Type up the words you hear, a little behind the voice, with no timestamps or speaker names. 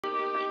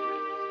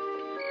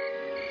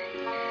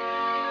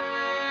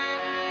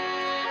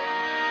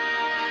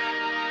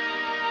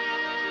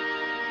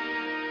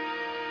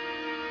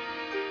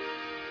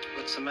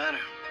What's the matter?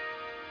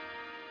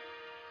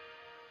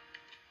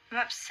 I'm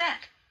upset.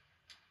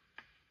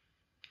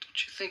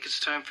 Don't you think it's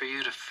time for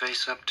you to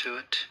face up to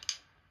it?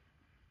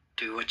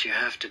 Do what you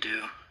have to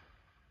do.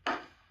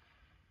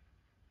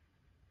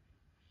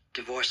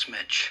 Divorce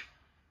Mitch.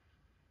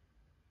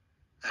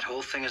 That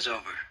whole thing is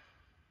over.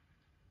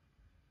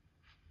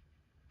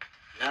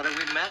 Now that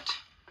we've met,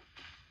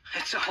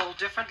 it's a whole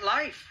different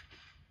life.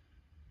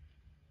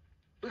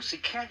 Lucy,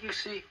 can't you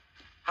see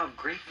how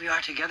great we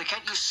are together?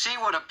 Can't you see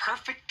what a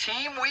perfect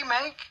team we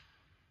make?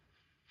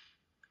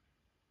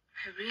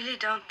 I really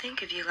don't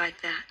think of you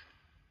like that.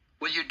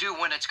 Well, you do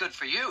when it's good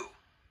for you.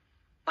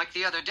 Like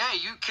the other day,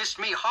 you kissed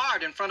me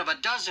hard in front of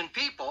a dozen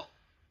people.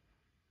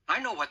 I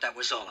know what that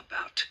was all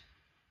about.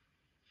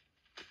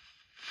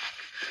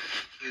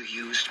 You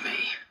used me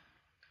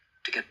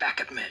to get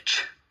back at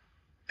Mitch.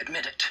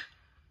 Admit it.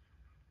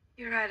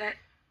 You're right.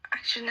 I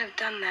shouldn't have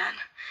done that.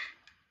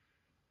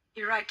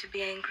 You're right to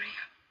be angry.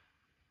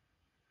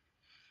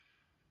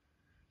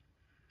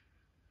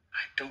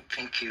 I don't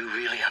think you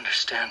really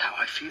understand how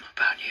I feel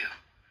about you.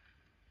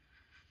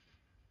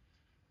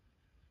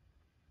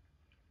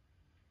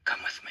 Come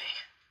with me.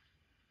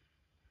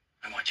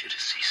 I want you to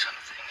see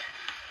something.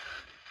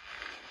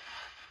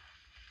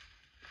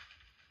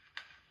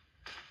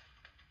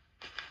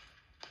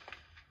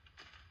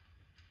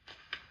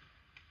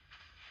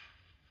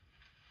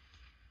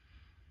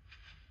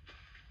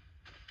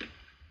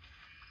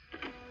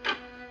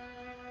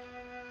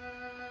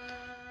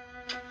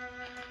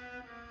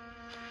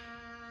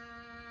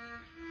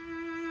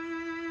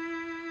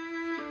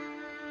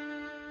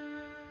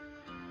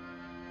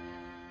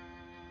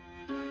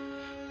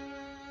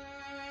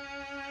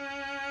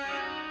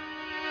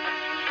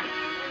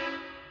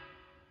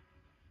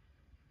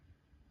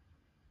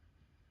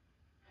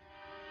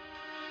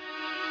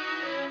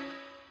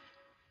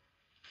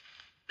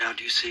 Now,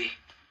 do you see?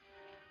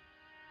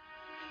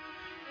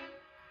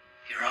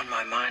 You're on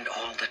my mind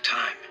all the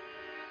time.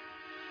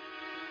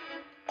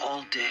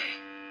 All day.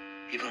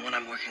 Even when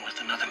I'm working with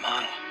another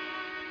model.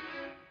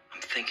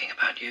 I'm thinking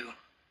about you.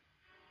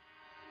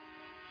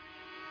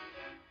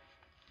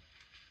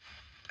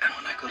 And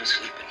when I go to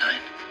sleep at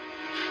night,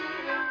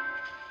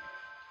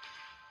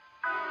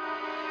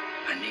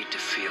 I need to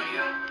feel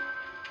you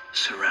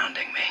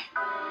surrounding me.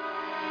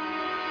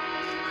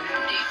 I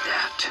need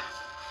that.